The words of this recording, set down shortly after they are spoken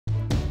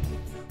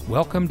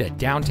Welcome to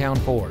Downtown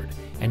Ford,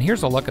 and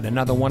here's a look at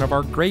another one of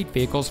our great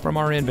vehicles from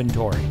our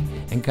inventory,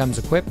 and comes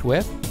equipped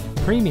with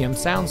premium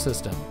sound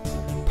system,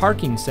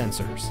 parking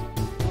sensors,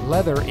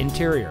 leather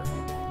interior,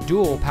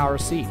 dual power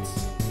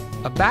seats,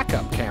 a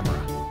backup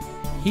camera,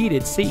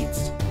 heated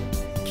seats,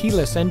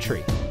 keyless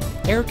entry,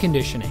 air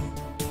conditioning,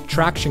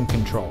 traction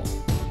control,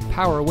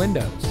 power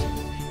windows,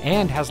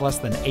 and has less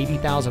than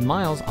 80,000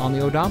 miles on the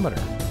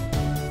odometer.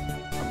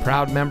 A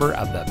proud member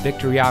of the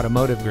Victory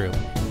Automotive Group,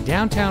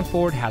 Downtown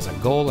Ford has a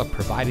goal of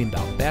providing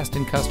the best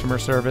in customer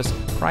service,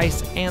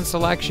 price, and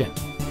selection.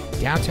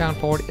 Downtown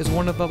Ford is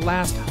one of the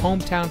last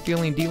hometown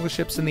feeling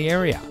dealerships in the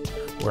area,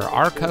 where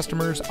our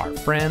customers are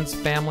friends,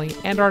 family,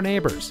 and our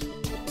neighbors.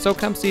 So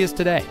come see us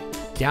today.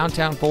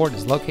 Downtown Ford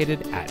is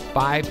located at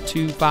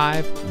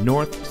 525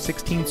 North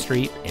 16th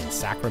Street in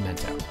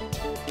Sacramento.